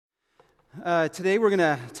Today we're going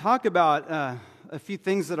to talk about a few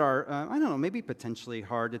things that are, I don't know, maybe potentially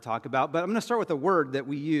hard to talk about, but I'm going to start with a word that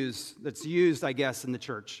we use, that's used, I guess, in the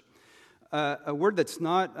church. A word that's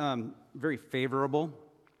not very favorable,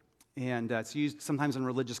 and it's used sometimes in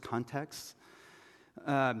religious contexts.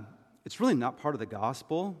 It's really not part of the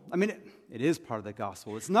gospel. I mean, it is part of the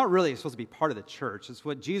gospel. It's not really supposed to be part of the church. It's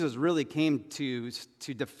what Jesus really came to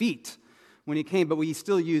defeat when he came, but we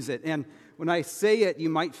still use it. And when I say it, you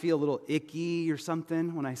might feel a little icky or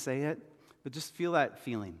something when I say it, but just feel that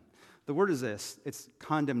feeling. The word is this. It's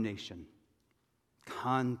condemnation.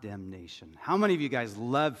 Condemnation. How many of you guys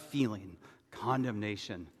love feeling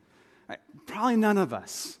condemnation? Probably none of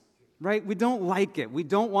us, right? We don't like it. We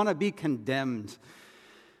don't want to be condemned.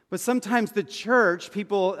 But sometimes the church,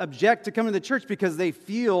 people object to coming to the church because they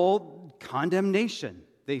feel condemnation.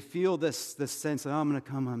 They feel this sense of, oh, I'm going to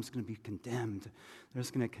come, I'm just going to be condemned. They're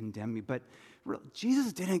just going to condemn me. But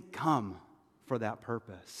Jesus didn't come for that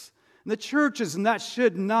purpose. And the churches, and that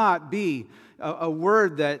should not be a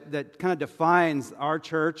word that kind of defines our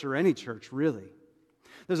church or any church, really.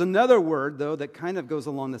 There's another word, though, that kind of goes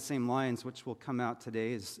along the same lines, which will come out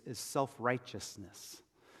today, is self-righteousness.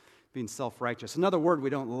 Being self-righteous. Another word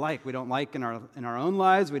we don't like. We don't like in our own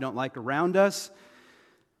lives. We don't like around us.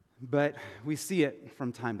 But we see it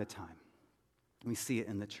from time to time. We see it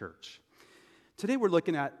in the church. Today we're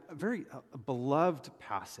looking at a beloved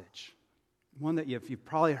passage. One that you've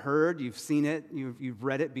probably heard, you've seen it, you've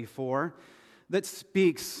read it before, that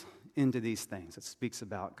speaks into these things. It speaks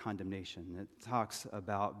about condemnation. It talks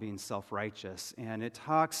about being self-righteous. And it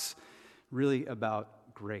talks really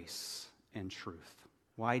about grace and truth.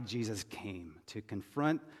 Why Jesus came to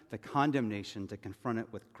confront the condemnation, to confront it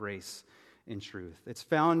with grace and truth. It's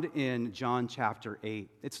found in John chapter 8.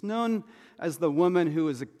 It's known as the woman who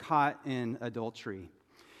was caught in adultery.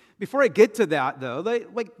 Before I get to that, though,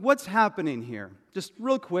 what's happening here? Just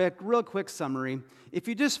real quick summary. If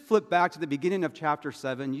you just flip back to the beginning of chapter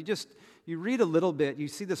 7, you read a little bit, you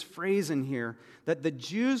see this phrase in here that the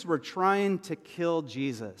Jews were trying to kill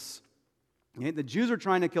Jesus. Okay? The Jews are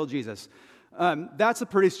trying to kill Jesus. That's a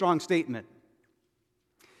pretty strong statement.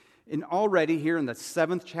 And already here in the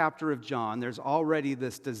 7th chapter of John, there's already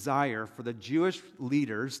this desire for the Jewish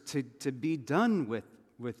leaders to be done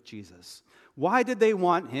with Jesus. Why did they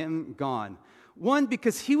want him gone? One,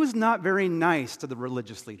 because he was not very nice to the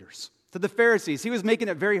religious leaders, to the Pharisees. He was making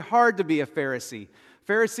it very hard to be a Pharisee.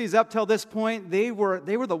 Pharisees, up till this point, they were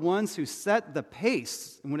the ones who set the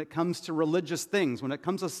pace when it comes to religious things. When it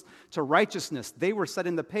comes to righteousness, they were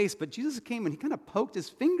setting the pace. But Jesus came and he kind of poked his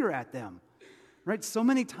finger at them, right? So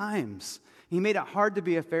many times. He made it hard to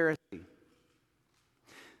be a Pharisee.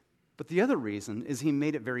 But the other reason is he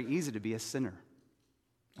made it very easy to be a sinner,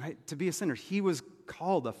 right? To be a sinner. He was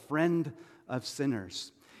called a friend of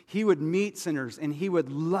sinners. He would meet sinners and he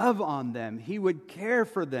would love on them. He would care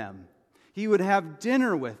for them. He would have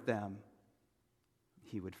dinner with them.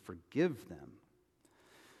 He would forgive them.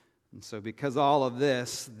 And so because of all of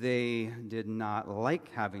this, they did not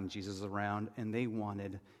like having Jesus around and they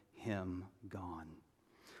wanted him gone.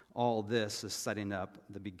 All this is setting up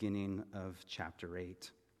the beginning of chapter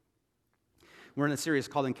 8. We're in a series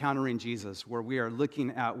called Encountering Jesus, where we are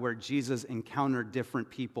looking at where Jesus encountered different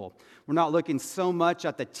people. We're not looking so much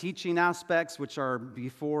at the teaching aspects, which are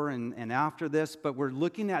before and after this, but we're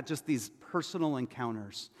looking at just these personal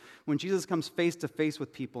encounters. When Jesus comes face to face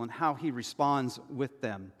with people and how he responds with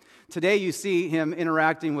them. Today you see him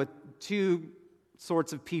interacting with two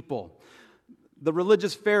sorts of people. The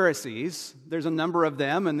religious Pharisees, there's a number of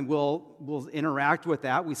them, and we'll interact with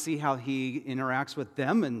that. We see how he interacts with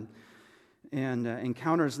them and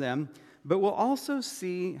encounters them. But we'll also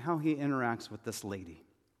see how he interacts with this lady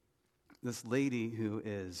who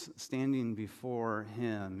is standing before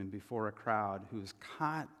him and before a crowd who's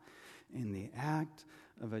caught in the act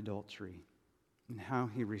of adultery, and how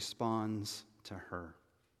he responds to her.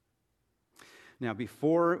 Now,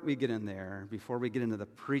 before we get into the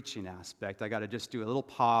preaching aspect, I got to just do a little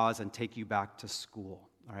pause and take you back to school.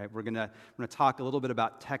 All right, we're gonna talk a little bit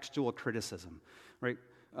about textual criticism. Right,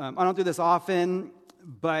 I don't do this often,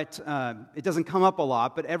 but it doesn't come up a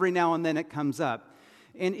lot. But every now and then it comes up.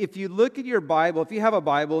 And if you look at your Bible, if you have a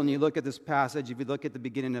Bible and you look at this passage, if you look at the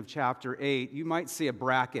beginning of chapter 8, you might see a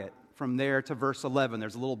bracket from there to verse 11.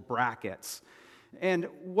 There's little brackets. And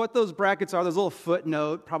what those brackets are, there's a little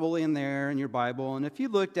footnote probably in there in your Bible. And if you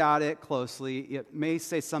looked at it closely, it may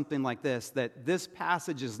say something like this, that this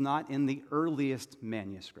passage is not in the earliest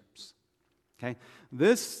manuscripts. Okay?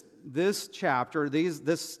 This chapter,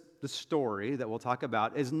 this story that we'll talk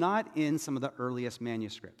about is not in some of the earliest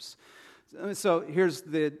manuscripts. So here's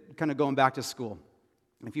the kind of going back to school.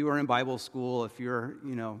 If you were in Bible school, if you're,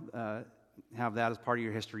 have that as part of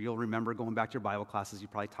your history, you'll remember going back to your Bible classes, you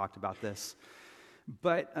probably talked about this.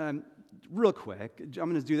 But real quick, I'm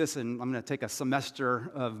going to do this, and I'm going to take a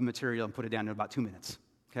semester of material and put it down in about 2 minutes,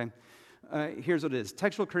 okay? Here's what it is.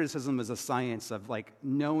 Textual criticism is a science of,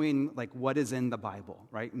 knowing, what is in the Bible,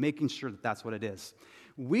 right? Making sure that that's what it is.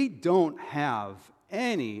 We don't have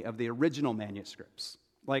any of the original manuscripts.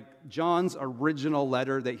 Like John's original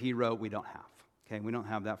letter that he wrote, we don't have, okay? We don't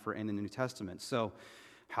have that in the New Testament. So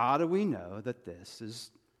how do we know that this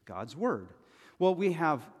is God's Word? Well, we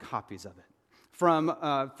have copies of it. From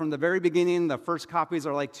the very beginning, the first copies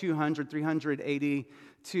are 200, 380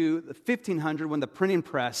 to 1500 when the printing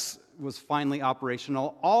press was finally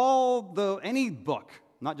operational. Any book,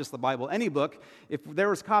 not just the Bible, any book, if there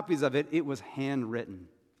was copies of it, it was handwritten.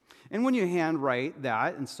 And when you handwrite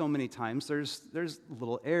that, and so many times, there's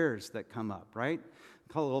little errors that come up, right?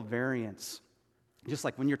 Call it little variants. Just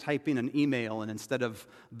like when you're typing an email and instead of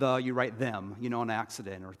you write them, on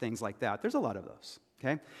accident or things like that. There's a lot of those.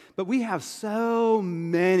 Okay? But we have so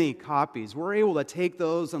many copies. We're able to take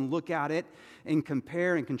those and look at it and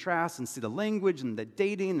compare and contrast and see the language and the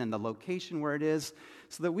dating and the location where it is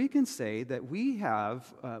so that we can say that we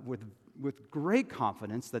have, with great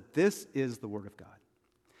confidence, that this is the Word of God.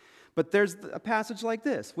 But there's a passage like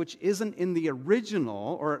this, which isn't in the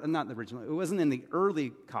original, or not the original, it wasn't in the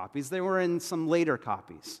early copies. They were in some later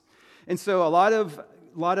copies. And so a lot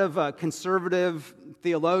of conservative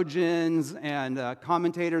theologians and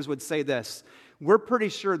commentators would say this: we're pretty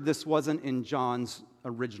sure this wasn't in John's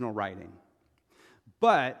original writing,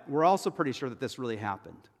 but we're also pretty sure that this really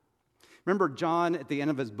happened. Remember, John, at the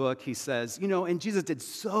end of his book, he says, and Jesus did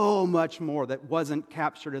so much more that wasn't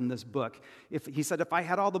captured in this book. He said, if I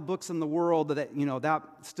had all the books in the world, that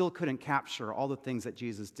still couldn't capture all the things that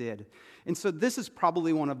Jesus did. And so this is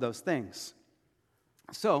probably one of those things.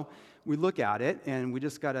 So we look at it, and we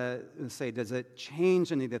just got to say, does it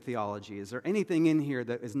change any of the theology? Is there anything in here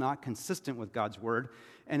that is not consistent with God's Word?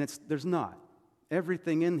 And there's not.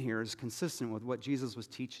 Everything in here is consistent with what Jesus was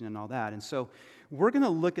teaching and all that. And so we're going to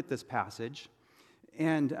look at this passage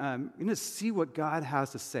and going to see what God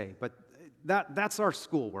has to say. But that's our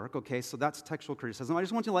schoolwork, okay? So that's textual criticism. I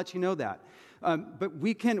just want to let you know that. But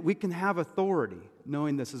we can have authority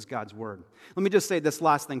knowing this is God's Word. Let me just say this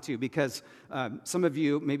last thing too, because some of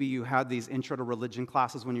you, maybe you had these intro to religion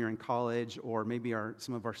classes when you're in college, or maybe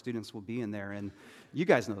some of our students will be in there, and you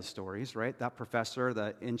guys know the stories, right? That professor,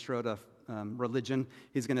 the intro to religion,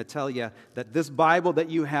 he's going to tell you that this Bible that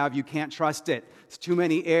you have, you can't trust it. It's too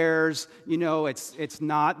many errors. It's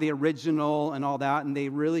not the original and all that, and they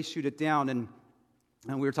really shoot it down. And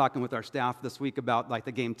we were talking with our staff this week about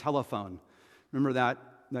the game Telephone. Remember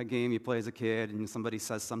that game you play as a kid, and somebody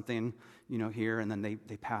says something, here, and then they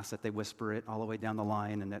pass it, they whisper it all the way down the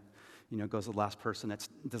line, and it goes to the last person that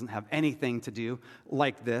doesn't have anything to do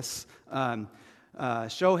like this. Shohei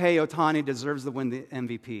Ohtani deserves to win the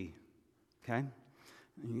MVP. Okay?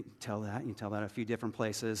 You tell that a few different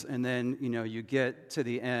places, and then, you get to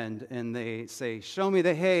the end, and they say, show me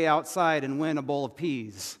the hay outside and win a bowl of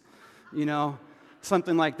peas,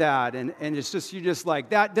 something like that, and it's just, you're just like,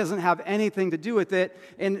 that doesn't have anything to do with it,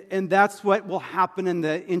 and that's what will happen in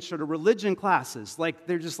the intro to religion classes.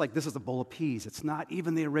 They're just like, this is a bowl of peas. It's not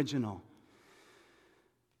even the original.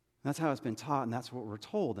 That's how it's been taught, and that's what we're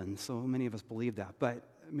told, and so many of us believe that. But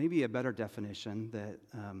maybe a better definition that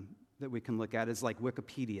we can look at is like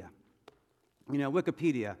Wikipedia.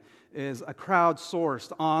 Wikipedia is a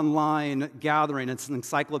crowdsourced online gathering. It's an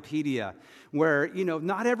encyclopedia where,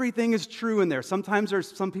 not everything is true in there. Sometimes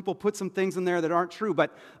some people put some things in there that aren't true,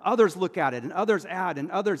 but others look at it, and others add, and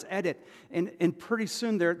others edit, and pretty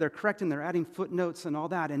soon they're correcting, they're adding footnotes and all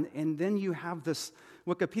that, and then you have this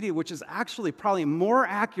Wikipedia, which is actually probably more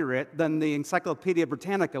accurate than the Encyclopedia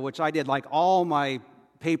Britannica, which I did all my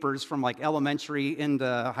papers from elementary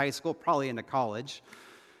into high school, probably into college.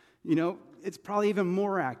 It's probably even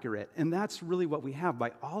more accurate. And that's really what we have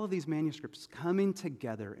by all of these manuscripts coming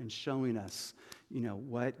together and showing us,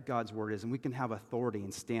 what God's Word is. And we can have authority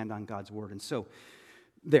and stand on God's Word. And so,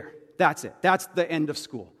 that's it. That's the end of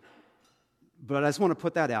school. But I just want to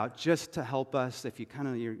put that out just to help us. If you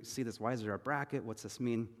see this, why is there a bracket? What's this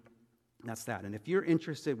mean? That's that. And if you're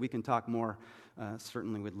interested, we can talk more.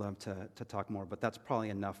 Certainly we'd love to talk more, but that's probably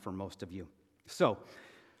enough for most of you. So,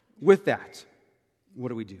 with that, what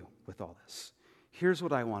do we do with all this? Here's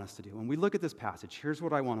what I want us to do. When we look at this passage, here's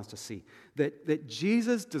what I want us to see. That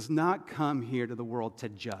Jesus does not come here to the world to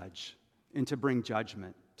judge and to bring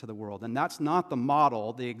judgment to the world. And that's not the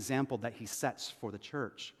model, the example that he sets for the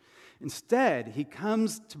church. Instead, he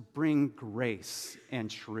comes to bring grace and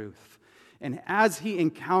truth. And as he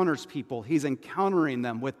encounters people, he's encountering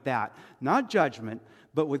them with that. Not judgment,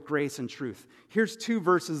 but with grace and truth. Here's two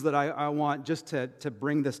verses that I want just to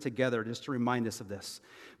bring this together, just to remind us of this.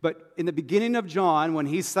 But in the beginning of John, when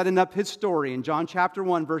he's setting up his story, in John chapter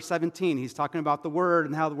 1, verse 17, he's talking about the Word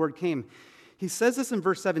and how the Word came. He says this in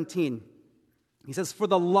verse 17. He says, "For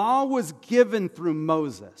the law was given through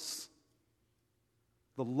Moses."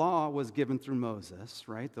 The law was given through Moses,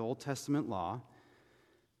 right? The Old Testament law.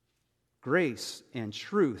 Grace and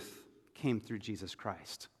truth came through Jesus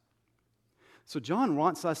Christ. So John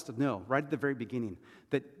wants us to know, right at the very beginning,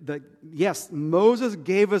 that yes, Moses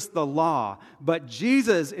gave us the law, but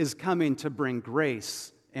Jesus is coming to bring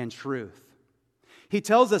grace and truth. He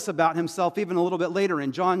tells us about himself even a little bit later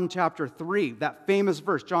in John chapter 3, that famous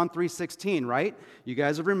verse, John 3:16, right? You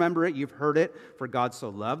guys have remembered it, you've heard it. "For God so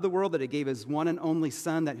loved the world that he gave his one and only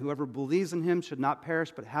Son, that whoever believes in him should not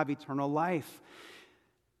perish but have eternal life."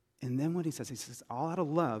 And then what he says all out of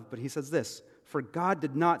love, but he says this, "For God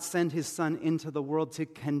did not send his Son into the world to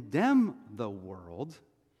condemn the world."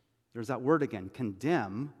 There's that word again,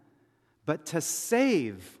 condemn, but to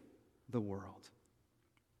save the world.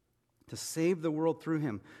 To save the world through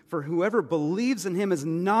him. "For whoever believes in him is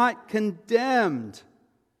not condemned.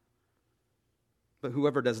 But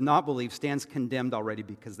whoever does not believe stands condemned already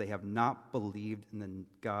because they have not believed in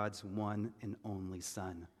God's one and only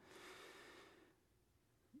Son."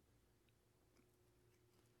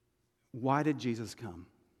 Why did Jesus come?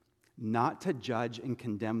 Not to judge and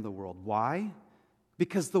condemn the world. Why?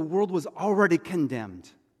 Because the world was already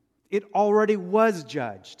condemned. It already was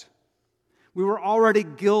judged. We were already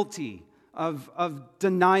guilty of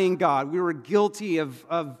denying God. We were guilty of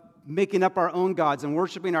making up our own gods and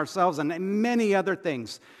worshiping ourselves and many other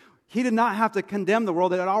things. He did not have to condemn the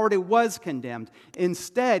world. It already was condemned.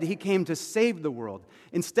 Instead, he came to save the world.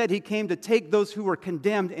 Instead, he came to take those who were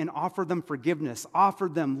condemned and offer them forgiveness, offer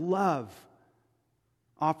them love,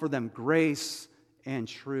 offer them grace and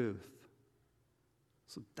truth.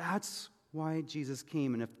 So that's why Jesus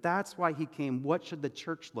came. And if that's why he came, what should the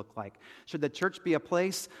church look like? Should the church be a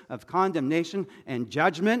place of condemnation and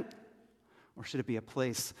judgment? Or should it be a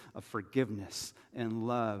place of forgiveness and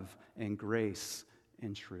love and grace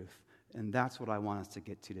and truth? And that's what I want us to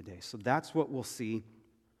get to today. So that's what we'll see.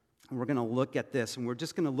 And we're going to look at this, and we're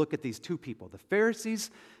just going to look at these two people, the Pharisees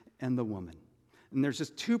and the woman. And there's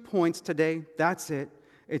just 2 points today. That's it.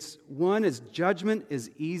 One is judgment is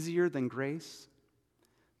easier than grace.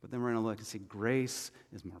 But then we're going to look and see grace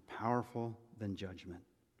is more powerful than judgment.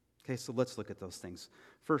 Okay, so let's look at those things.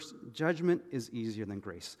 First, judgment is easier than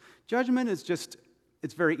grace. Judgment is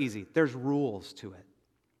it's very easy. There's rules to it.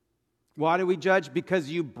 Why do we judge? Because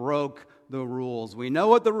you broke the rules. We know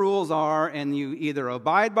what the rules are, and you either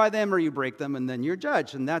abide by them or you break them, and then you're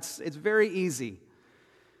judged. And it's very easy.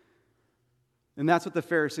 And that's what the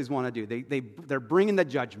Pharisees want to do. They're bringing the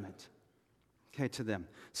judgment, okay, to them.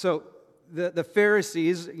 So the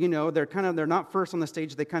Pharisees, they're not first on the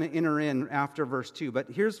stage. They kind of enter in after verse 2.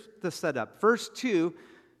 But here's the setup. Verse 2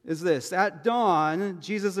 is this. "At dawn,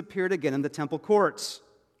 Jesus appeared again in the temple courts,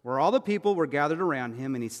 where all the people were gathered around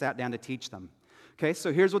him, and he sat down to teach them." Okay,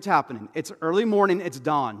 so here's what's happening. It's early morning. It's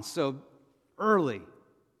dawn. So early.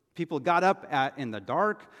 People got up in the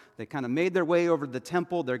dark. They kind of made their way over to the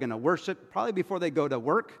temple. They're going to worship probably before they go to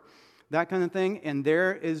work, that kind of thing. And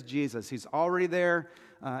there is Jesus. He's already there.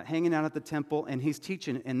 Hanging out at the temple, and he's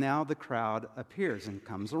teaching, and now the crowd appears and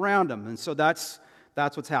comes around him. And so that's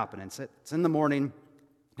what's happening. It's in the morning,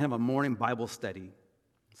 kind of a morning Bible study,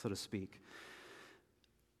 so to speak.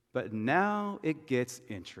 But now it gets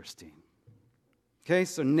interesting. Okay,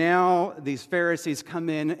 so now these Pharisees come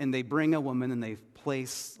in, and they bring a woman, and they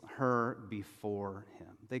place her before him.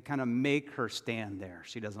 They kind of make her stand there.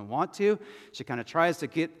 She doesn't want to. She kind of tries to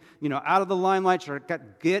get, out of the limelight, or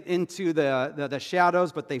get into the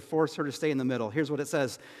shadows, but they force her to stay in the middle. Here's what it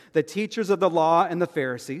says. "The teachers of the law and the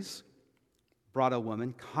Pharisees brought a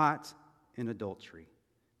woman caught in adultery.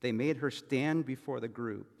 They made her stand before the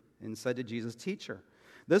group and said to Jesus, 'Teacher,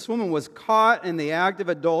 this woman was caught in the act of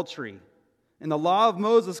adultery, and the law of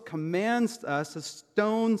Moses commands us to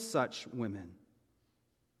stone such women.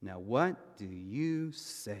 Now, what do you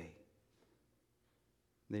say?'"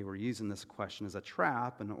 They were using this question as a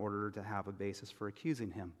trap in order to have a basis for accusing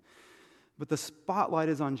him. But the spotlight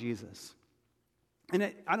is on Jesus.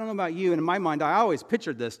 And I don't know about you, and in my mind, I always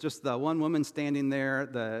pictured this, just the one woman standing there,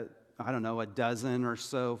 a dozen or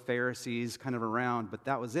so Pharisees kind of around, but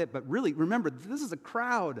that was it. But really, remember, this is a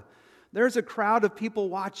crowd. There's a crowd of people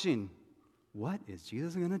watching. What is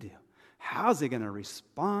Jesus going to do? How's he going to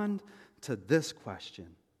respond to this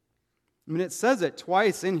question? I mean, it says it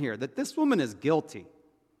twice in here that this woman is guilty.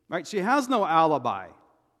 right? She has no alibi,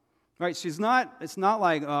 right? It's not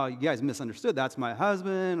like, oh, you guys misunderstood, that's my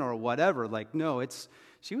husband or whatever. Like, no,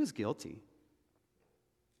 she was guilty.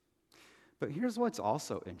 But here's what's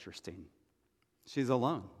also interesting. She's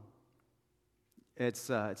alone. It's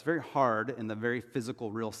very hard in the very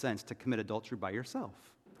physical, real sense to commit adultery by yourself.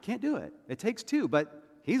 Can't do it. It takes two, but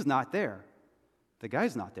he's not there. The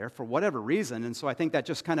guy's not there for whatever reason, and so I think that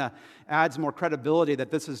just kind of adds more credibility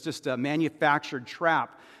that this is just a manufactured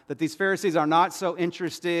trap, that these Pharisees are not so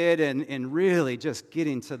interested in really just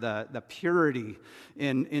getting to the purity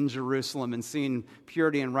in Jerusalem and seeing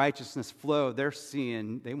purity and righteousness flow.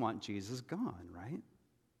 They want Jesus gone, right?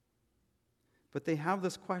 But they have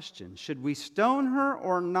this question: should we stone her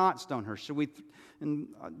or not stone her? Should we,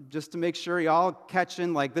 just to make sure y'all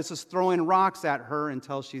catching, like this is throwing rocks at her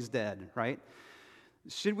until she's dead, right?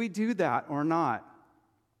 Should we do that or not?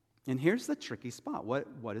 And here's the tricky spot.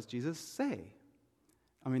 What does Jesus say?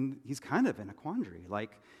 I mean, he's kind of in a quandary.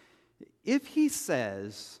 Like, if he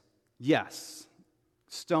says, yes,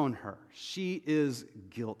 stone her, she is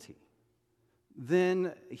guilty,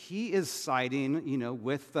 then he is siding,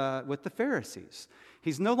 with the Pharisees.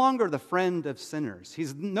 He's no longer the friend of sinners.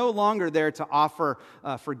 He's no longer there to offer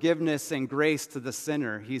forgiveness and grace to the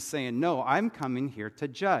sinner. He's saying, no, I'm coming here to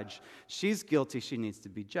judge. She's guilty. She needs to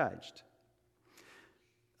be judged.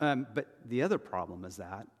 But the other problem is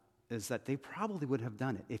that they probably would have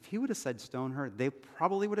done it. If he would have said stone her, they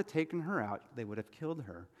probably would have taken her out. They would have killed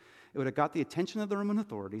her. It would have got the attention of the Roman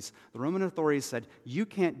authorities. The Roman authorities said, you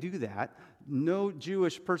can't do that. No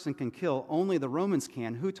Jewish person can kill. Only the Romans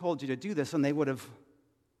can. Who told you to do this? And they would have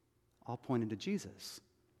all pointed to Jesus.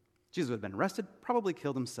 Jesus would have been arrested, probably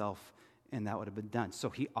killed himself, and that would have been done. So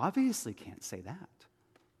he obviously can't say that.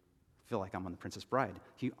 I feel like I'm on The Princess Bride.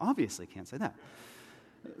 He obviously can't say that.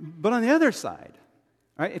 But on the other side,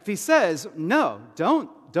 right, if he says, no, don't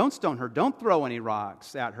stone her, don't throw any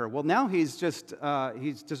rocks at her, well, now he's just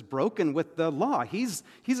broken with the law. He's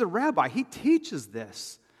a rabbi. He teaches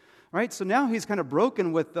this, right? So now he's kind of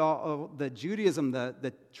broken with the Judaism,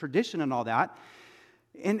 the tradition and all that.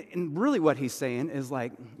 And really what he's saying is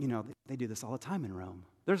like, they do this all the time in Rome.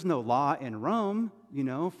 There's no law in Rome,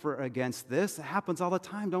 against this. It happens all the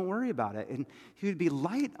time. Don't worry about it. And he would be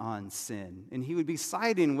light on sin, and he would be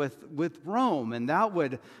siding with Rome, and that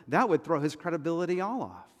would throw his credibility all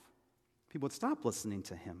off. People would stop listening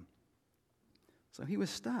to him. So he was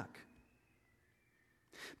stuck.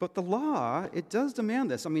 But the law, it does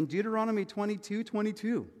demand this. I mean, Deuteronomy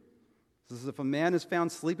 22:22. This is if a man is found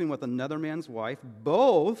sleeping with another man's wife,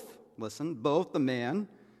 both the man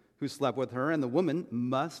who slept with her and the woman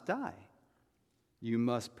must die. You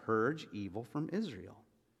must purge evil from Israel.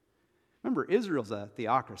 Remember, Israel's a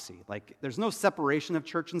theocracy. Like, there's no separation of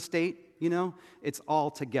church and state, It's all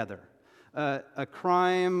together. A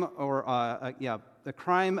crime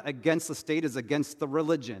against the state is against the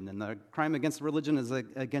religion, and the crime against the religion is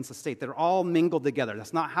against the state. They're all mingled together.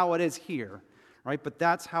 That's not how it is here, right? But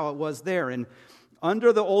that's how it was there. And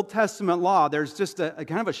under the Old Testament law, there's just a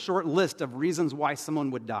kind of a short list of reasons why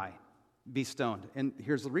someone would die, be stoned. And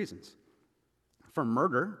here's the reasons. For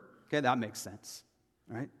murder, okay, that makes sense,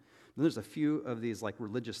 right? Then there's a few of these like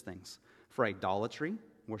religious things. For idolatry,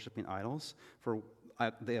 worshiping idols. For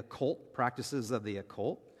the occult, practices of the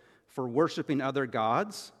occult. For worshiping other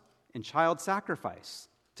gods. And child sacrifice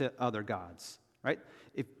to other gods, right?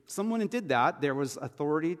 If someone did that, there was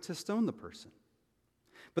authority to stone the person.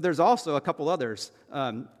 But there's also a couple others.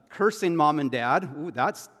 Cursing mom and dad,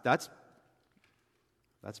 that's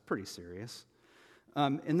pretty serious.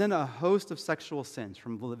 And then a host of sexual sins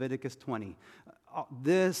from Leviticus 20.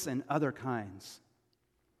 This and other kinds.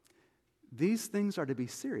 These things are to be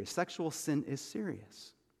serious. Sexual sin is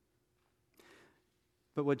serious.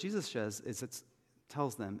 But what Jesus says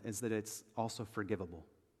tells them is that it's also forgivable.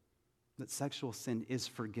 That sexual sin is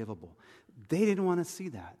forgivable. They didn't want to see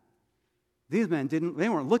that. These men they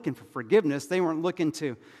weren't looking for forgiveness. They weren't looking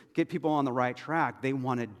to get people on the right track. They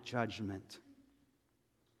wanted judgment.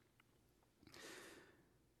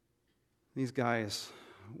 These guys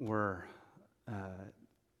were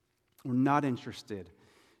not interested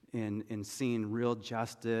in seeing real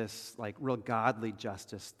justice, like real godly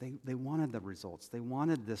justice. They wanted the results. They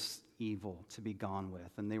wanted this evil to be gone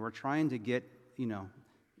with, and they were trying to get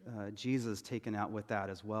Jesus taken out with that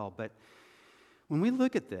as well. But when we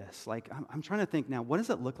look at this, like I'm trying to think now, what does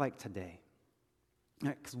it look like today?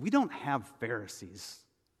 Because we don't have Pharisees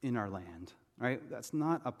in our land, right? That's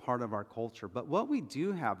not a part of our culture. But what we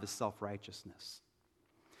do have is self-righteousness.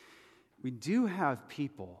 We do have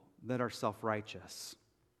people that are self-righteous.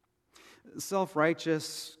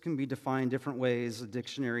 Self-righteous can be defined different ways. The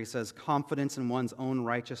dictionary says confidence in one's own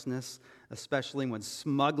righteousness, especially when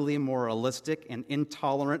smugly moralistic and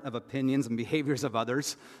intolerant of opinions and behaviors of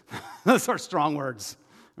others. Those are strong words,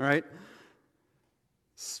 all right?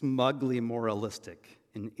 Smugly moralistic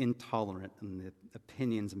and intolerant in the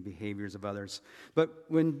opinions and behaviors of others. But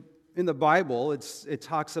when in the Bible, it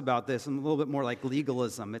talks about this and a little bit more like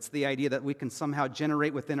legalism. It's the idea that we can somehow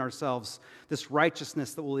generate within ourselves this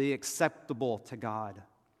righteousness that will be acceptable to God.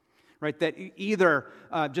 Right? That either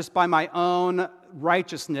just by my own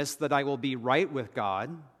righteousness that I will be right with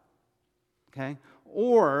God, okay?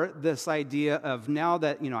 Or this idea of now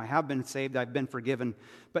that, I have been saved, I've been forgiven,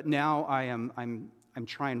 but now I'm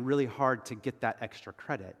trying really hard to get that extra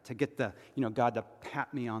credit, to get the, God to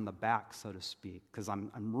pat me on the back, so to speak, because I'm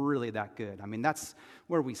really that good. I mean, that's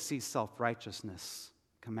where we see self-righteousness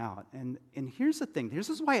come out. And here's the thing. This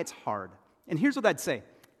is why it's hard. And here's what I'd say.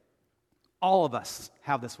 All of us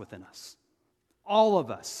have this within us. All of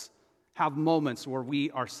us have moments where we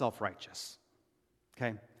are self-righteous.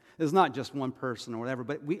 Okay? It's not just one person or whatever,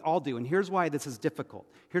 but we all do. And here's why this is difficult.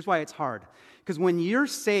 Here's why it's hard. Because when you're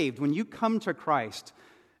saved, when you come to Christ,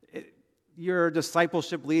 your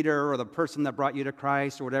discipleship leader or the person that brought you to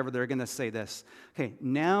Christ or whatever, they're going to say this. Okay,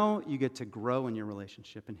 now you get to grow in your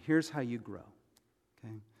relationship. And here's how you grow.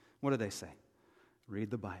 Okay? What do they say? Read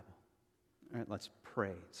the Bible. All right, let's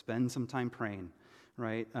pray. Spend some time praying,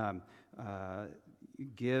 right?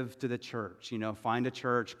 Give to the church, find a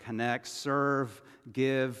church, connect, serve,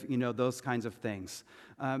 give, those kinds of things.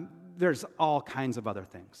 There's all kinds of other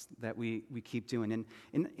things that we keep doing.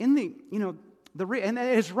 And in the, and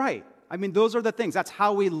it is right. I mean, those are the things. That's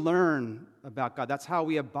how we learn about God. That's how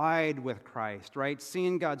we abide with Christ, right?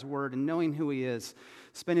 Seeing God's word and knowing who he is,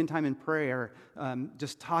 spending time in prayer,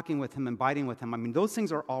 just talking with him, abiding with him. I mean, those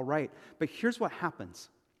things are all right. But here's what happens.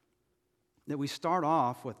 That we start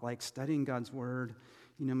off with like studying God's word,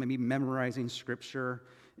 maybe memorizing scripture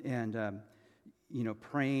and,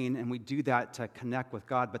 praying, and we do that to connect with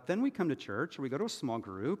God. But then we come to church, or we go to a small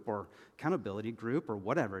group or accountability group or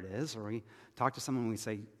whatever it is, or we talk to someone and we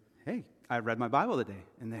say, hey, I read my Bible today.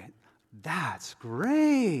 And that's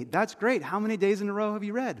great. That's great. How many days in a row have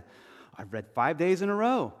you read? I've read 5 days in a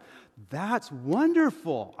row. That's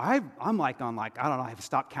wonderful. I'm like on I don't know, I've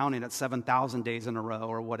stopped counting at 7,000 days in a row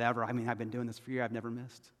or whatever. I mean, I've been doing this for a year. I've never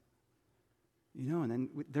missed. And then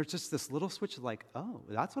there's just this little switch of like, oh,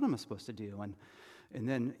 that's what I'm supposed to do. And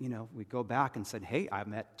then, we go back and said, hey,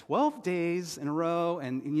 I'm at 12 days in a row.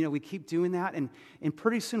 And we keep doing that. And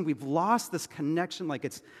pretty soon we've lost this connection. Like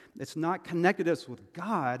it's not connected us with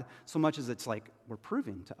God so much as it's like we're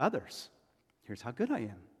proving to others. Here's how good I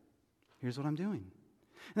am. Here's what I'm doing.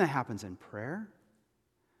 And that happens in prayer,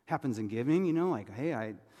 happens in giving, like, hey,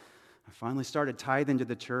 I finally started tithing to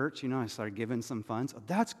the church, I started giving some funds. Oh,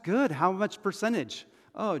 that's good. How much percentage?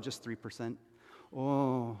 Oh, just 3%.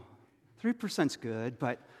 Oh, 3%'s good,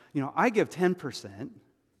 but, I give 10%.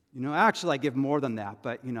 Actually, I give more than that,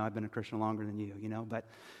 but, I've been a Christian longer than you, but,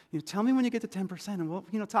 tell me when you get to 10% and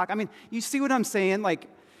we'll, talk. I mean, you see what I'm saying? Like,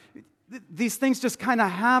 these things just kind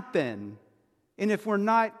of happen. And if we're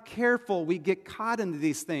not careful, we get caught into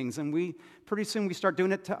these things, and pretty soon we start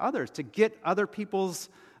doing it to others to get other people's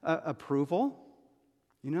approval.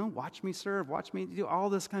 Watch me serve, watch me do all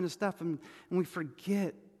this kind of stuff, and we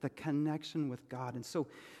forget the connection with God. And so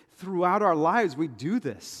throughout our lives, we do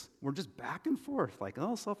this. We're just back and forth, like,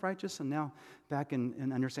 oh, self-righteous, and now back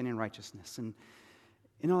in understanding righteousness, and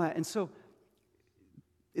all that. And so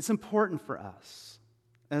it's important for us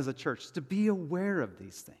as a church to be aware of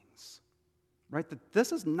these things. Right? That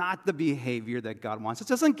this is not the behavior that God wants. It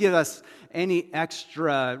doesn't give us any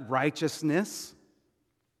extra righteousness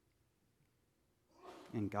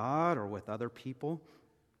in God or with other people.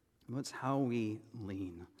 It's how we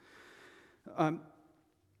lean.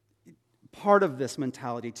 Part of this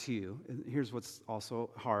mentality, too, here's what's also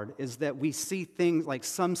hard, is that we see things like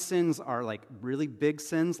some sins are like really big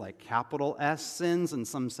sins, like capital S sins, and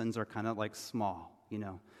some sins are kind of like small,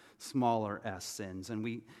 smaller S sins, and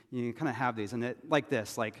we kind of have these, and it like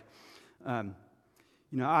this, like, I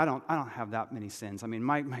don't have that many sins. I mean,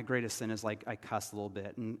 my greatest sin is like I cuss a little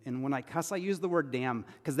bit, and when I cuss, I use the word damn,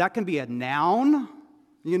 because that can be a noun,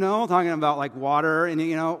 talking about like water, and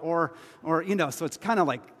or so it's kind of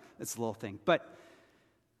like it's a little thing, but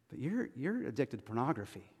you're addicted to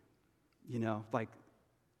pornography,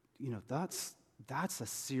 that's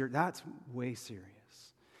that's way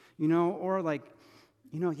serious, or like.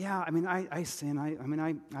 Yeah, I mean, I sin.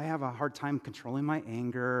 I have a hard time controlling my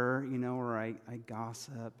anger, or I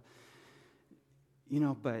gossip.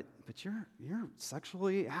 but you're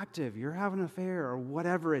sexually active, you're having an affair, or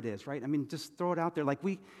whatever it is, right? I mean, just throw it out there. Like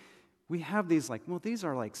we have these these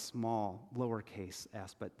are like small, lowercase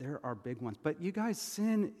s, but there are big ones. But you guys,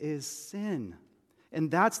 sin is sin. And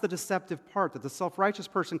that's the deceptive part, that the self-righteous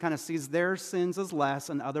person kind of sees their sins as less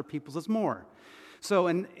and other people's as more. So,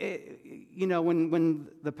 when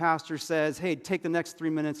the pastor says, hey, take the next 3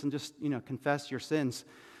 minutes and just, confess your sins,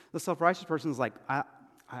 the self-righteous person is like, I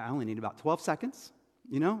only need about 12 seconds.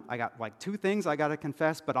 I got like 2 things I got to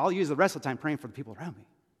confess, but I'll use the rest of the time praying for the people around me,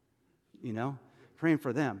 praying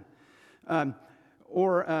for them.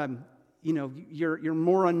 You're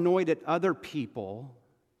more annoyed at other people,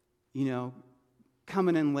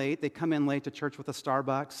 coming in late. They come in late to church with a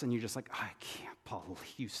Starbucks, and you're just like, I can't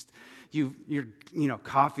believe your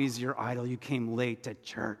coffee's your idol. You came late to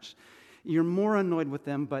church. You're more annoyed with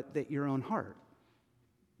them, but that your own heart,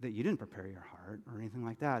 that you didn't prepare your heart or anything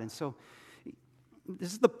like that. And so,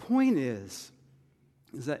 the point is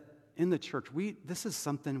that in the church, this is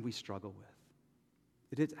something we struggle with.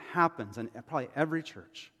 It happens in probably every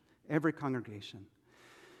church, every congregation.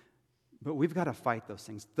 But we've got to fight those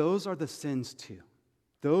things. Those are the sins too.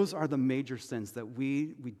 Those are the major sins that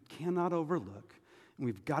we cannot overlook. And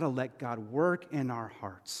we've got to let God work in our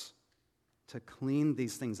hearts to clean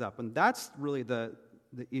these things up. And that's really the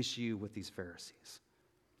issue with these Pharisees.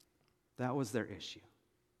 That was their issue.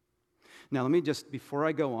 Now, before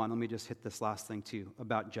I go on, let me just hit this last thing too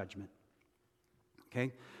about judgment.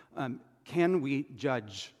 Okay? Can we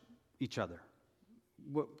judge each other?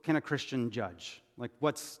 What can a Christian judge? Like,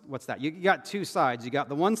 what's that? You got 2 sides. You got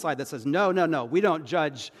the one side that says, no, we don't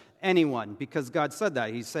judge anyone because God said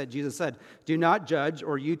that. Jesus said, do not judge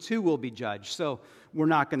or you too will be judged. So we're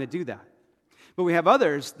not going to do that. But we have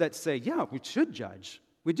others that say, yeah, we should judge.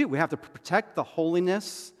 We do. We have to protect the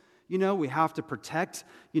holiness. We have to protect,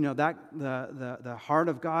 the heart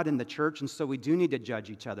of God in the church. And so we do need to judge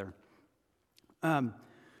each other.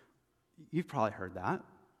 You've probably heard that.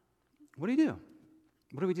 What do you do?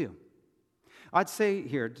 What do we do? I'd say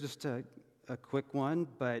here, just a quick one,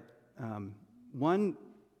 but one,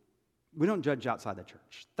 we don't judge outside the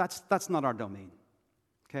church. That's not our domain,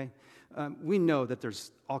 okay? We know that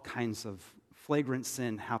there's all kinds of flagrant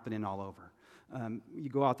sin happening all over. You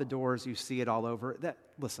go out the doors, you see it all over.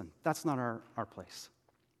 That's not our place,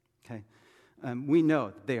 okay? We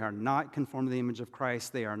know they are not conformed to the image of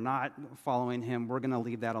Christ. They are not following Him. We're going to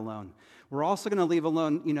leave that alone. We're also going to leave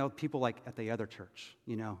alone, people like at the other church,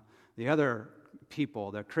 the other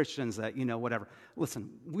people, the Christians that, whatever. Listen,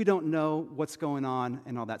 we don't know what's going on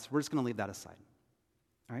and all that, so we're just going to leave that aside,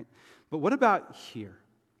 all right? But what about here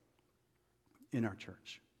in our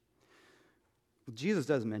church? Well, Jesus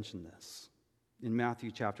does mention this in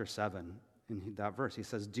Matthew chapter 7, in that verse. He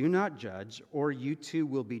says, do not judge, or you too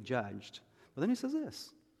will be judged. But then he says this.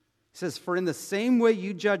 He says, for in the same way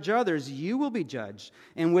you judge others, you will be judged.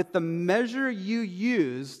 And with the measure you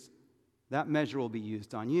use, that measure will be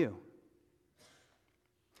used on you.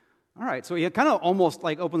 All right, so he kind of almost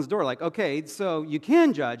like opens the door, like, okay, so you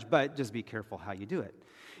can judge, but just be careful how you do it.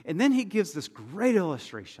 And then he gives this great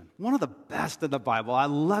illustration, one of the best of the Bible. I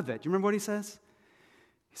love it. Do you remember what he says?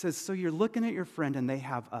 He says, so you're looking at your friend and they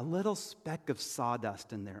have a little speck of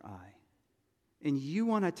sawdust in their eye. And you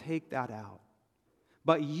want to take that out.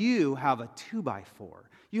 But you have a 2x4.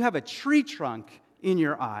 You have a tree trunk in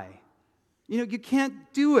your eye. You can't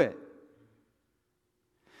do it.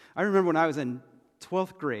 I remember when I was in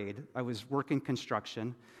 12th grade, I was working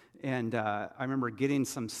construction, and I remember getting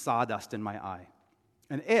some sawdust in my eye.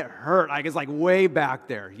 And it hurt. I was like way back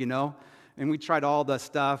there, And we tried all the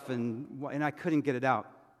stuff, and I couldn't get it out.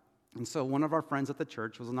 And so one of our friends at the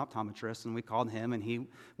church was an optometrist, and we called him, and he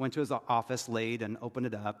went to his office late and opened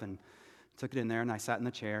it up and took it in there, and I sat in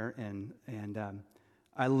the chair, and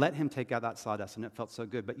I let him take out that sawdust, and it felt so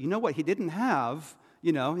good. But you know what he didn't have?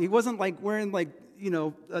 He wasn't like wearing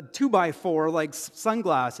a 2x4 like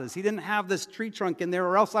sunglasses. He didn't have this tree trunk in there,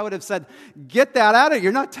 or else I would have said, get that out of here.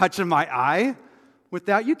 You're not touching my eye with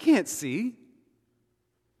that. You can't see.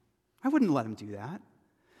 I wouldn't let him do that.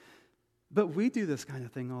 But we do this kind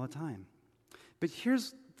of thing all the time. But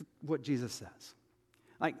here's what Jesus says.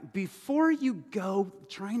 Like, before you go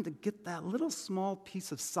trying to get that little small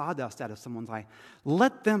piece of sawdust out of someone's eye,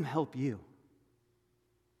 let them help you.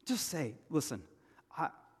 Just say, listen, I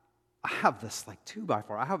have this like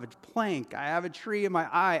 2x4. I have a plank. I have a tree in my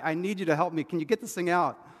eye. I need you to help me. Can you get this thing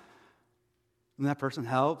out? And that person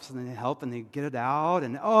helps, and they help, and they get it out.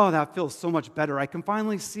 And, oh, that feels so much better. I can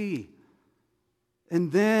finally see. And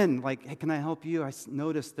then, like, hey, can I help you? I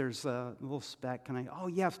noticed there's a little speck. Oh,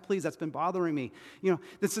 yes, please, that's been bothering me.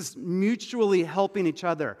 This is mutually helping each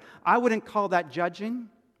other. I wouldn't call that judging.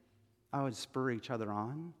 I would spur each other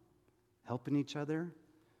on, helping each other.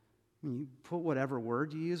 You put whatever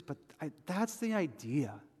word you use, but that's the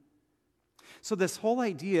idea. So this whole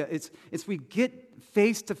idea is we get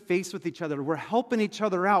face to face with each other. We're helping each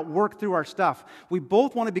other out, work through our stuff. We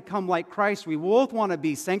both want to become like Christ. We both want to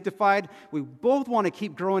be sanctified. We both want to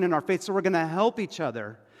keep growing in our faith, so we're going to help each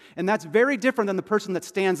other. And that's very different than the person that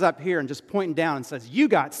stands up here and just pointing down and says, you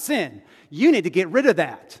got sin. You need to get rid of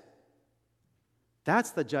that.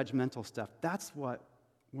 That's the judgmental stuff. That's what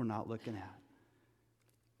we're not looking at.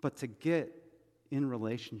 But to get in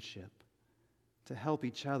relationship, to help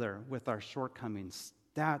each other with our shortcomings,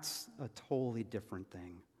 that's a totally different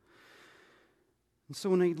thing. And so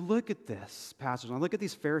when I look at this passage, when I look at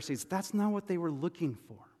these Pharisees, that's not what they were looking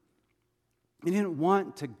for. They didn't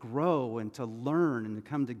want to grow and to learn and to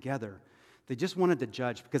come together. They just wanted to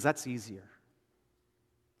judge because that's easier.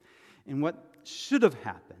 And what should have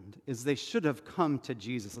happened is they should have come to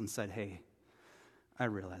Jesus and said, hey, I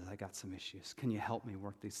realize I got some issues. Can you help me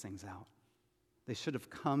work these things out? They should have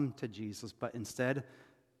come to Jesus, but instead,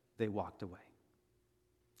 they walked away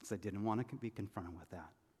because they didn't want to be confronted with that.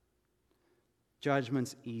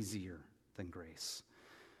 Judgment's easier than grace.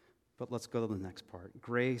 But let's go to the next part.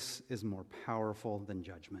 Grace is more powerful than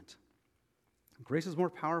judgment. Grace is more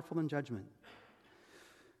powerful than judgment.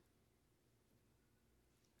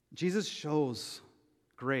 Jesus shows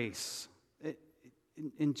grace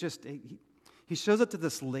he shows it to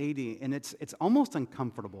this lady, and it's almost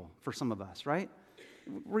uncomfortable for some of us, right?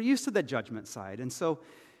 We're used to the judgment side. And so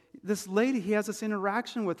this lady, he has this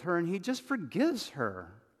interaction with her, and he just forgives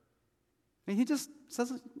her. And he just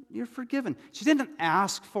says, you're forgiven. She didn't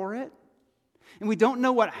ask for it. And we don't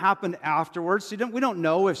know what happened afterwards. We don't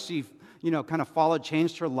know if she, kind of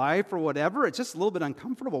changed her life or whatever. It's just a little bit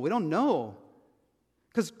uncomfortable. We don't know.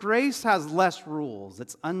 Because grace has less rules.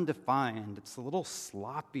 It's undefined. It's a little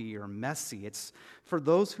sloppy or messy. It's for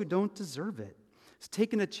those who don't deserve it. It's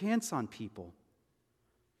taking a chance on people.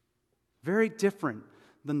 Very different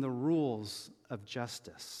than the rules of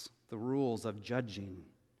justice, the rules of judging.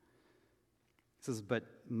 It says, but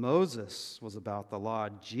Moses was about the law.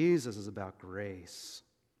 Jesus is about grace.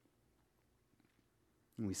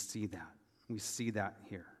 And we see that. We see that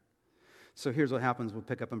here. So here's what happens. We'll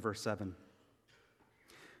pick up in verse 7.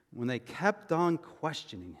 When they kept on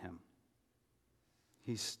questioning him,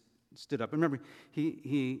 he stood up. Remember,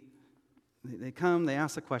 they come, they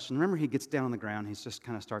ask the question. Remember, he gets down on the ground. He just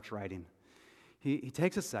kind of starts writing. He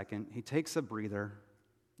takes a second. He takes a breather.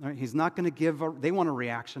 Right? He's not going to give they want a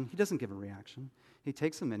reaction. He doesn't give a reaction. He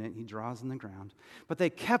takes a minute. He draws on the ground. But they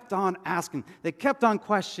kept on asking. They kept on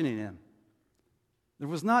questioning him. There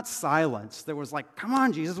was not silence. There was like, come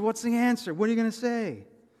on, Jesus, what's the answer? What are you going to say?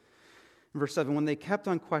 In verse 7, when they kept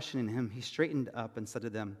on questioning him, he straightened up and said to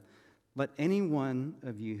them, let any one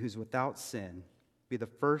of you who's without sin be the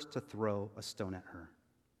first to throw a stone at her.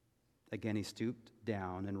 Again, he stooped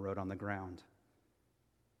down and wrote on the ground.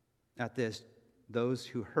 At this, those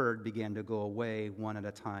who heard began to go away one at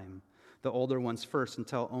a time, the older ones first,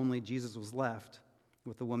 until only Jesus was left,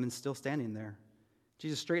 with the woman still standing there.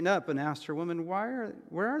 Jesus straightened up and asked her, woman, where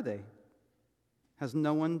are they? Has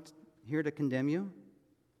no one here to condemn you?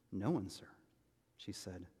 No one, sir, she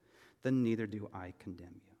said. Then neither do I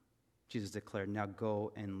condemn you. Jesus declared, now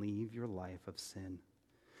go and leave your life of sin.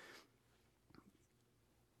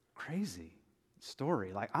 Crazy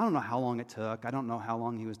story. Like, I don't know how long it took. I don't know how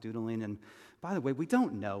long he was doodling. And by the way, we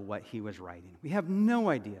don't know what he was writing. We have no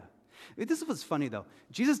idea. This was funny, though.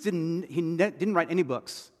 Jesus didn't write any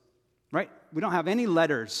books, right? We don't have any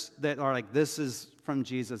letters that are like, this is from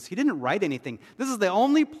Jesus. He didn't write anything. This is the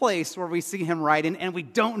only place where we see him writing, and we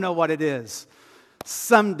don't know what it is.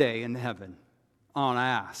 Someday in heaven, on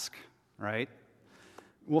ask, right?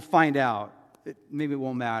 We'll find out. Maybe it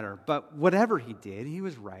won't matter. But whatever he did, he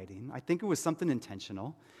was writing. I think it was something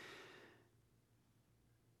intentional.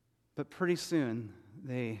 But pretty soon,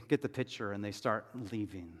 they get the picture and they start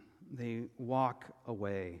leaving. They walk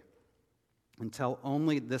away until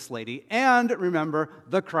only this lady, and remember,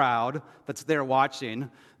 the crowd that's there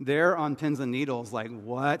watching, they're on pins and needles like,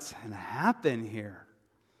 what's going to happen here?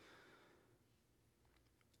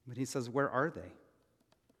 But he says, where are they?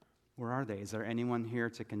 Where are they? Is there anyone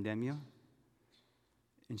here to condemn you?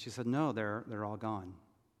 And she said, no, they're all gone.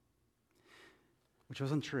 Which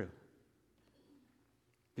wasn't true.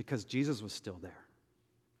 Because Jesus was still there.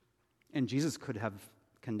 And Jesus could have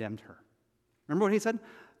condemned her. Remember what he said?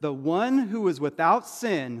 The one who is without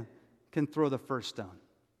sin can throw the first stone.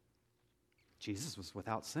 Jesus was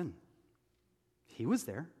without sin. He was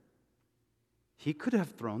there. He could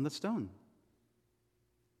have thrown the stone.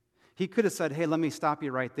 He could have said, hey, let me stop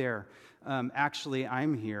you right there. Actually,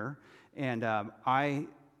 I'm here, and I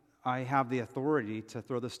have the authority to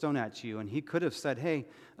throw the stone at you. And he could have said, hey,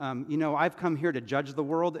 I've come here to judge the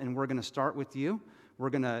world, and we're going to start with you. We're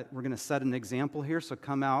gonna set an example here, so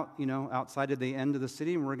come out, outside of the end of the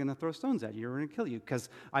city, and we're going to throw stones at you. We're going to kill you, because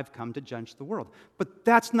I've come to judge the world. But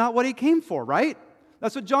that's not what he came for, right?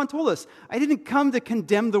 That's what John told us. I didn't come to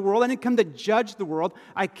condemn the world. I didn't come to judge the world.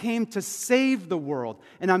 I came to save the world.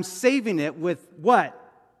 And I'm saving it with what?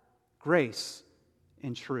 Grace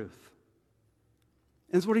and truth.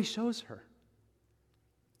 And that's what he shows her.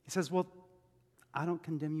 He says, well, I don't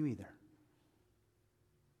condemn you either.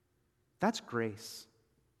 That's grace.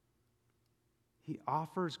 He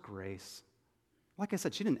offers grace. Like I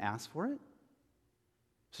said, she didn't ask for it.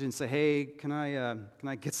 She didn't say, hey, can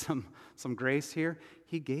I get some grace here?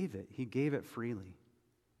 He gave it. He gave it freely.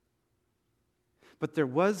 But there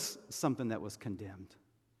was something that was condemned,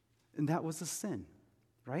 and that was a sin,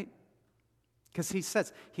 right? Because he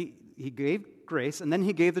says, he gave grace, and then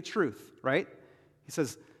he gave the truth, right? He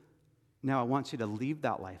says, now I want you to leave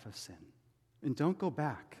that life of sin, and don't go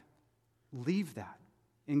back. Leave that,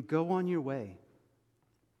 and go on your way.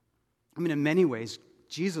 I mean, in many ways,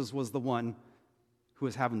 Jesus was the one who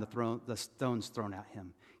was having the stones thrown at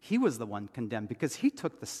him. He was the one condemned because he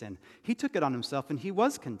took the sin. He took it on himself, and he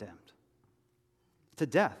was condemned to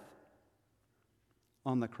death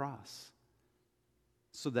on the cross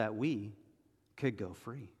so that we could go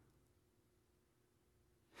free.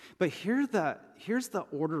 But here's the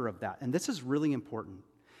order of that, and this is really important.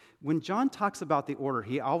 When John talks about the order,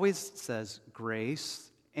 he always says grace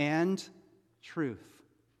and truth.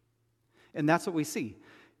 And that's what we see.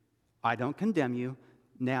 I don't condemn you.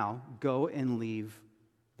 Now go and leave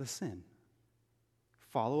the sin.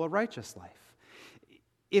 Follow a righteous life.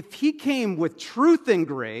 If he came with truth and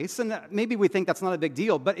grace, and maybe we think that's not a big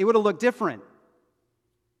deal, but it would have looked different.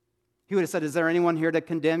 He would have said, is there anyone here to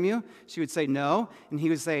condemn you? She would say, no. And he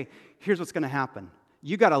would say, here's what's going to happen.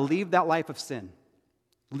 You got to leave that life of sin.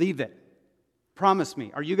 Leave it. Promise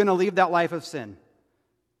me. Are you going to leave that life of sin?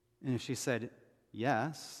 And if she said,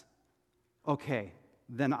 yes, okay,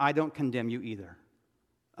 then I don't condemn you either.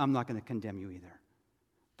 I'm not going to condemn you either.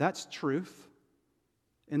 That's truth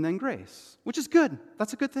and then grace, which is good.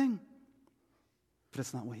 That's a good thing. But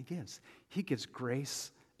it's not what he gives. He gives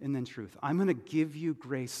grace and then truth. I'm going to give you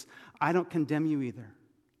grace. I don't condemn you either.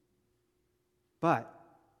 But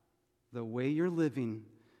the way you're living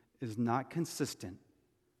is not consistent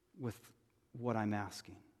with what I'm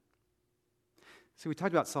asking. See, we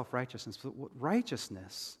talked about self-righteousness, but what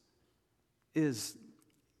righteousness is,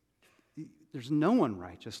 there's no one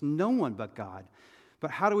righteous, no one but God.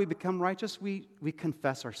 But how do we become righteous? We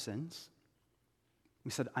confess our sins.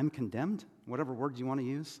 We said, I'm condemned, whatever word you want to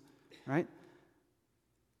use, right?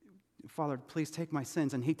 Father, please take my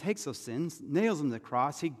sins. And he takes those sins, nails them to the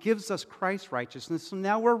cross. He gives us Christ's righteousness, so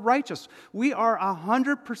now we're righteous. We are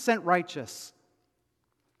 100% righteous.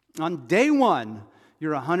 On day one,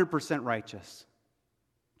 you're 100% righteous.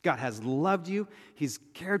 God has loved you. He's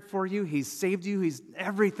cared for you. He's saved you.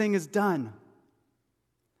 Everything is done.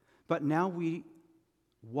 But now we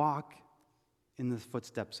walk in the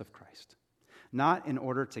footsteps of Christ. Not in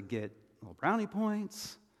order to get little brownie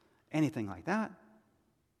points, anything like that.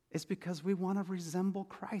 It's because we want to resemble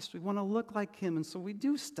Christ. We want to look like him. And so we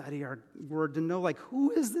do study our word to know,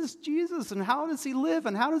 who is this Jesus? And how does he live?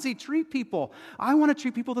 And how does he treat people? I want to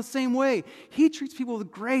treat people the same way. He treats people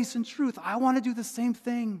with grace and truth. I want to do the same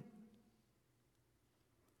thing.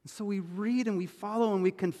 And so we read and we follow and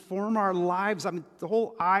we conform our lives. I mean, the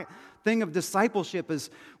whole thing of discipleship is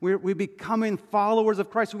we're becoming followers of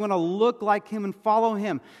Christ. We want to look like him and follow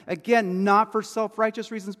him. Again, not for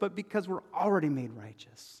self-righteous reasons, but because we're already made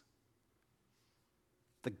righteous.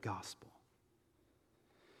 The gospel.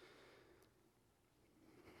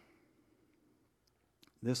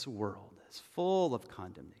 This world is full of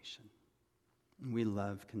condemnation. And we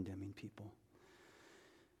love condemning people.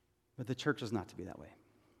 But the church is not to be that way.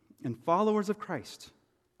 And followers of Christ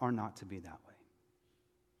are not to be that way.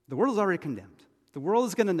 The world is already condemned. The world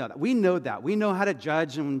is going to know that. We know that. We know how to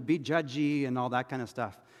judge and be judgy and all that kind of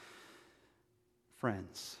stuff.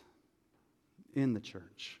 Friends, in the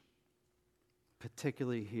church,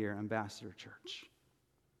 particularly here, Ambassador Church,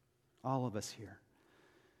 all of us here,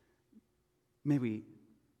 may we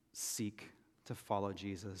seek to follow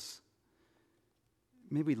Jesus.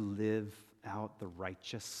 May we live out the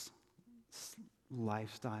righteous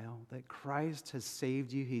lifestyle that Christ has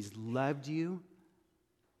saved you. He's loved you.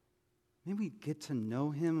 May we get to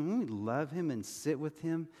know him. May we love him and sit with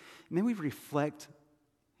him. May we reflect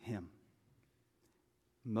him.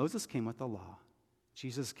 Moses came with the law.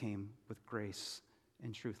 Jesus came with grace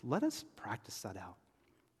and truth. Let us practice that out.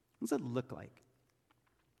 What does it look like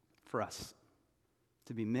for us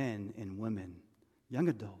to be men and women, young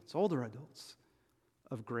adults, older adults,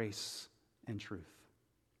 of grace and truth,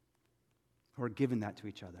 who are giving that to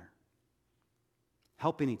each other,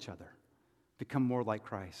 helping each other become more like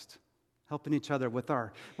Christ, helping each other with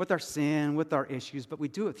our sin, with our issues, but we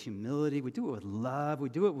do it with humility, we do it with love, we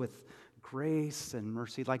do it with grace and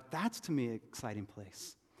mercy. Like, that's to me an exciting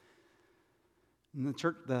place. And the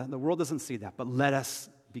church, the world doesn't see that, but let us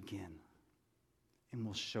begin. And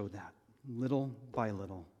we'll show that little by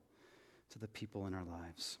little to the people in our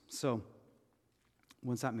lives. So,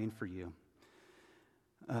 what does that mean for you?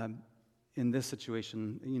 In this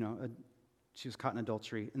situation, she was caught in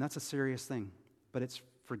adultery, and that's a serious thing, but it's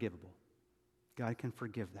forgivable. God can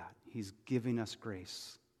forgive that. He's giving us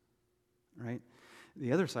grace, right?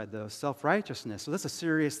 The other side, though, self-righteousness. So that's a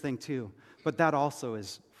serious thing, too, but that also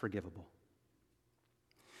is forgivable.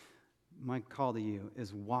 My call to you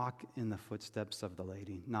is walk in the footsteps of the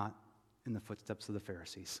lady, not in the footsteps of the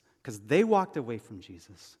Pharisees, because they walked away from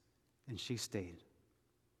Jesus, and she stayed.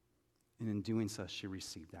 And in doing so, she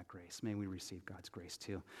received that grace. May we receive God's grace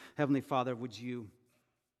too. Heavenly Father, would you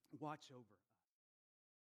watch over